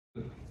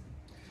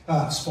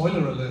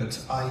Spoiler alert,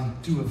 I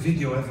do a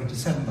video every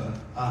December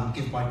and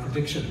give my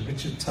prediction.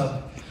 Richard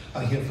Tubb,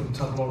 here from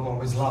Tubblog,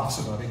 always laughs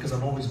about it because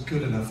I'm always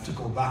good enough to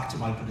go back to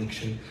my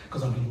prediction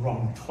because I've been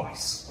wrong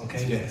twice,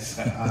 okay? Yes.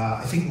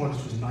 I think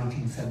once was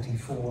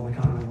 1974, and I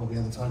can't remember what the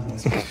other time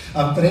was.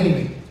 But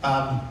anyway,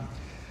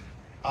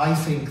 I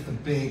think the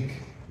big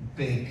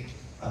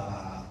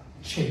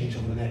change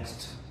over the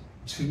next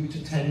 2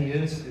 to 10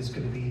 years is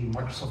going to be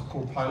Microsoft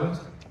Copilot.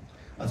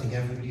 I think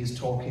everybody is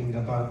talking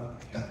about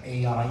the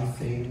AI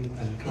thing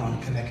and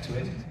can't connect to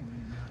it.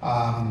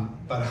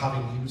 But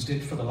having used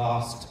it for the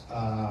last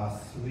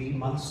 3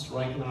 months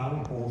right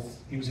now,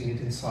 both using it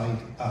inside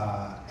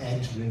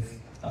Edge with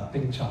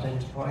Bing Chat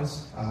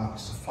Enterprise,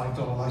 which is a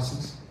 $5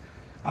 license,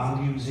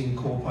 and using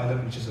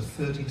Copilot, which is a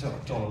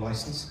 $30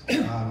 license.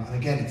 And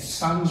again, it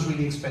sounds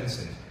really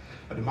expensive,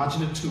 but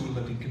imagine a tool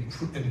that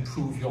can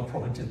improve your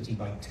productivity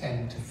by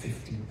 10 to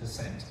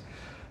 15%.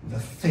 The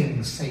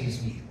thing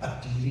saves me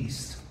at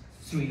least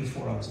 3 to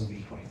 4 hours a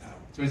week right now.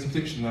 So it's a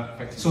prediction that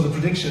effectively... So the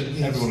prediction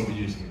is... everyone will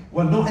be using it.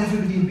 Well, not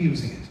everybody will be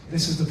using it.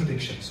 This is the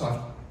prediction. So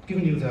I've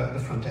given you the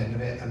front end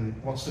of it,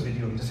 and watch the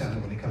video in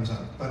December when it comes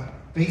out. But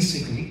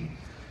basically,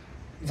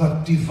 the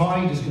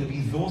divide is going to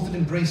be those that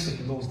embrace it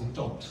and those that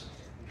don't.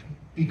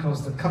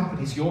 Because the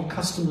companies, your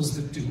customers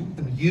that do,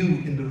 and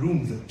you in the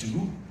room that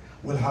do,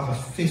 will have a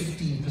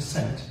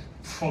 15%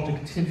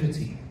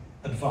 productivity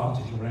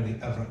advantage over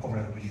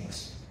everybody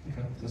else.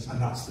 Okay.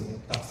 And that's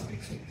the big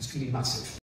thing. It's going to be massive.